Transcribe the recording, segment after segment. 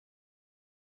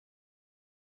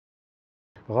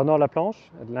Renaud Laplanche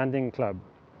at Landing Club.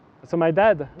 So my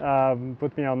dad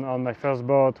put me on my first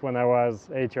boat when I was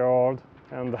 8 years old,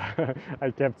 and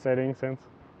I kept sailing since.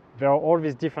 There are all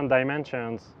these different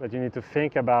dimensions that you need to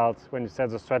think about when you set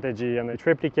the strategy, and it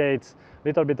replicates a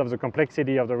little bit of the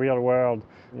complexity of the real world.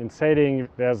 In sailing,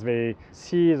 there's the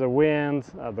sea, the wind,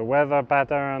 the weather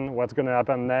pattern, what's going to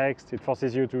happen next. It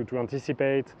forces you to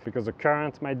anticipate, because the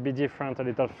current might be different a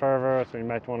little further, so you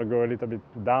might want to go a little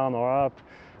bit down or up.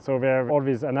 So there are all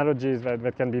these analogies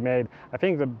that can be made. I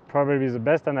think probably the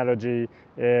best analogy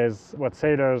is what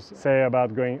sailors say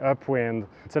about going upwind.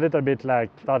 It's a little bit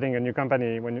like starting a new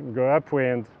company. When you go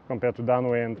upwind compared to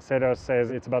downwind, sailors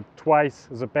says it's about twice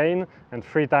the pain and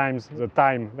 3 times the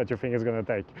time that you think it's going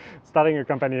to take. Starting a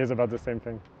company is about the same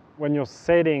thing. When you're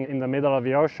sailing in the middle of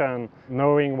the ocean,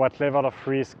 knowing what level of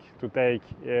risk to take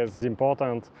is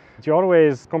important. You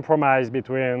always compromise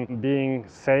between being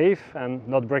safe and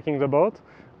not breaking the boat,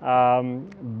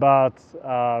 but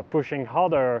pushing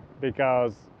harder,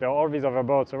 because there are all these other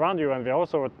boats around you and they're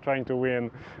also trying to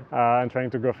win and trying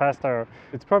to go faster.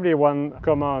 It's probably one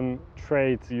common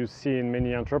trait you see in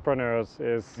many entrepreneurs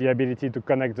is the ability to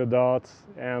connect the dots,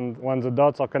 and when the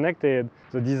dots are connected,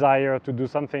 the desire to do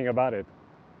something about it.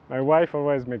 My wife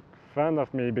always makes fun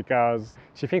of me because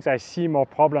she thinks I see more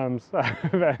problems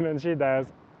than she does.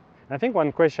 I think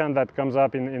one question that comes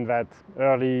up in that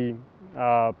early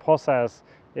process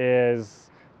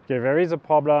is, okay, there is a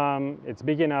problem, it's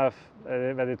big enough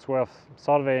that it's worth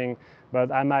solving, but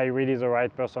am I really the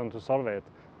right person to solve it?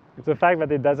 The fact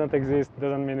that it doesn't exist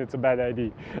doesn't mean it's a bad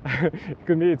idea.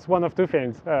 It's one of two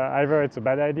things. Either it's a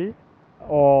bad idea,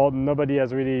 or nobody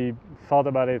has really thought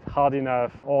about it hard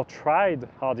enough or tried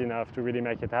hard enough to really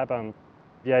make it happen.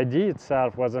 The idea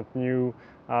itself wasn't new.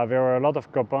 There were a lot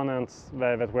of components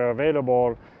that were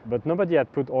available, but nobody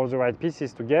had put all the right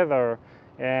pieces together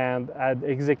and had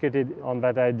executed on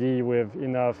that idea with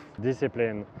enough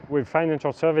discipline. With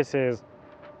financial services,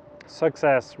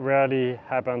 success rarely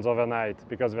happens overnight,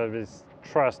 because there's this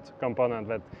trust component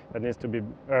that needs to be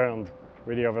earned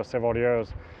really over several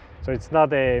years. So it's not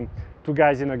two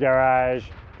guys in a garage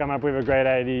come up with a great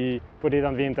idea, put it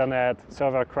on the internet,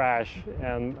 server crash,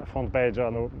 and a front page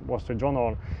on the Wall Street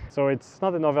Journal. So it's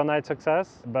not an overnight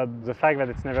success, but the fact that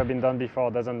it's never been done before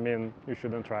doesn't mean you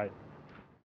shouldn't try.